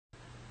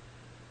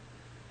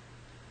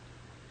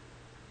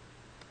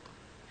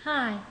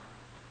Hi,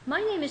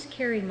 my name is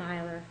Kerrie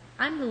Meyler.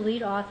 I'm the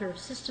lead author of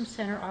System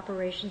Center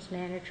Operations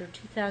Manager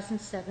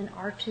 2007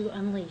 R2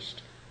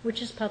 Unleashed, which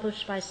is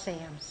published by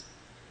SAMS.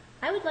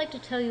 I would like to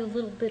tell you a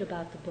little bit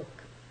about the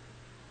book.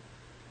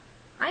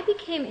 I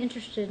became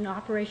interested in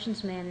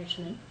operations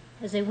management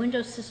as a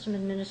Windows system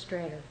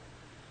administrator.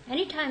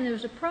 Anytime there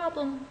was a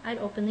problem, I'd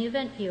open the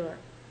event viewer.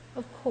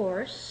 Of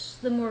course,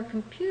 the more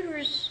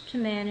computers to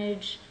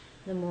manage,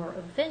 the more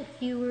event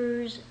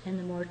viewers, and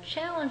the more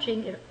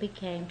challenging it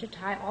became to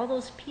tie all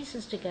those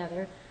pieces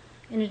together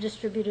in a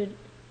distributed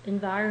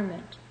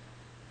environment,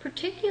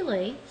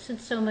 particularly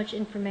since so much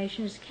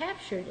information is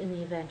captured in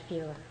the event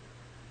viewer.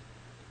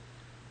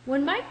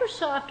 When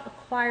Microsoft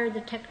acquired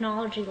the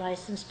technology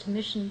license to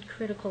Mission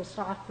Critical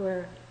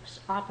Software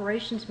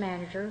Operations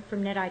Manager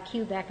from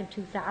NetIQ back in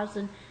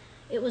 2000,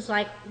 it was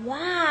like,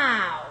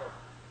 wow!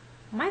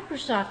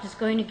 Microsoft is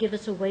going to give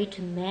us a way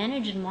to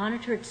manage and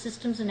monitor its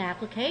systems and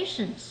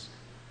applications.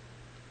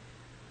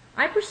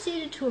 I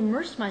proceeded to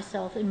immerse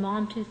myself in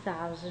MOM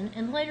 2000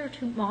 and later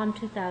to MOM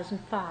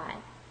 2005.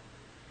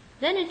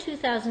 Then in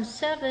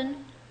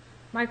 2007,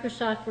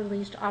 Microsoft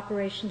released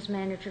Operations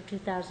Manager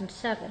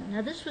 2007.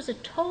 Now this was a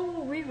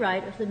total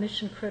rewrite of the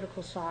Mission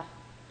Critical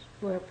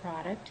Software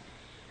product,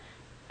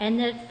 and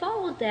it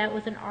followed that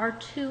with an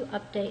R2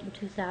 update in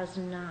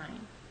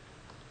 2009.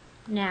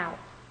 Now,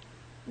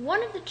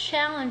 one of the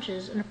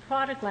challenges in a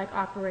product like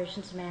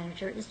Operations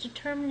Manager is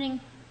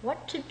determining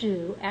what to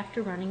do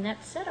after running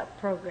that setup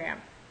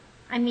program.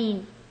 I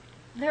mean,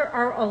 there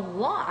are a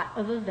lot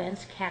of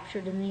events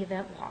captured in the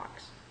event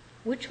logs.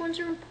 Which ones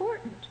are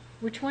important?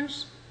 Which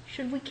ones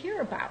should we care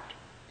about?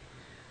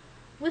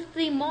 With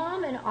the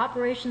MOM and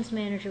Operations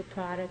Manager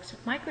products,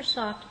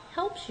 Microsoft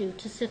helps you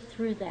to sift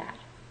through that.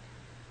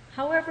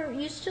 However,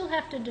 you still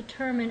have to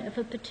determine if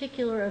a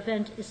particular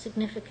event is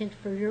significant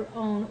for your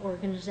own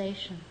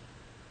organization.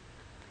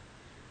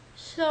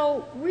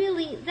 So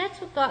really,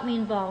 that's what got me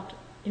involved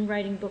in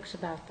writing books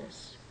about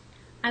this.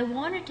 I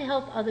wanted to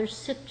help others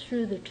sift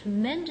through the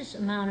tremendous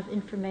amount of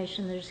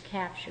information that is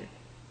captured.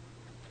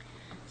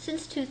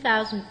 Since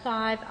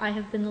 2005, I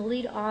have been the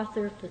lead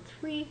author for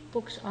 3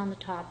 books on the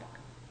topic.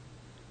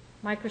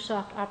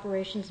 Microsoft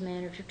Operations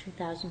Manager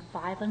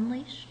 2005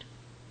 Unleashed,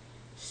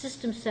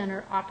 System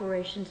Center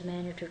Operations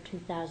Manager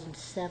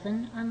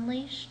 2007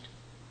 Unleashed,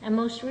 and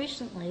most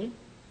recently,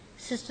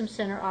 System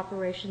Center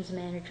Operations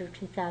Manager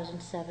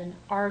 2007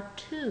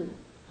 R2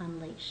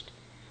 Unleashed.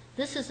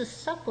 This is a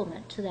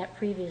supplement to that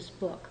previous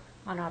book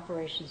on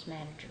Operations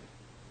Manager.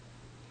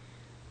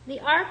 The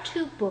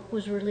R2 book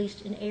was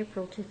released in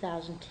April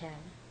 2010.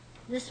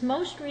 This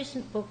most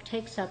recent book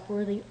takes up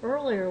where the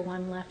earlier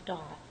one left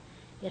off.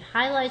 It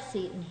highlights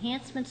the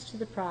enhancements to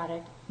the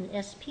product in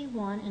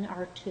SP1 and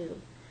R2.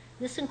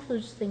 This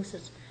includes things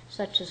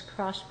such as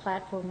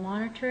cross-platform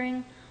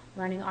monitoring,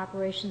 running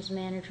Operations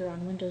Manager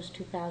on Windows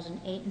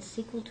 2008 and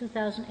SQL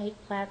 2008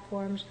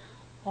 platforms,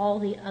 all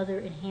the other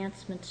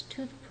enhancements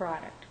to the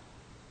product.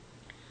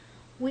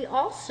 We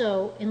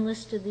also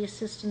enlisted the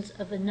assistance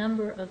of a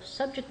number of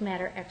subject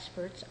matter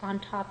experts on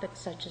topics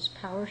such as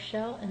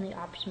PowerShell and the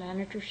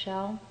OpsMgr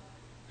shell,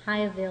 high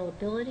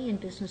availability and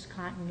business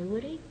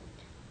continuity,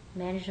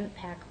 management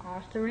pack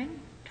authoring,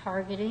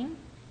 targeting,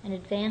 and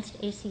advanced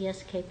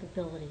ACS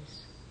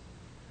capabilities.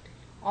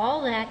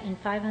 All that in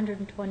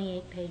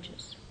 528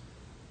 pages.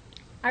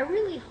 I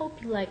really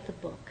hope you like the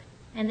book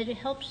and that it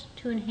helps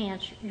to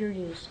enhance your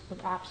use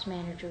of Ops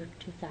Manager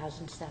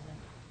 2007.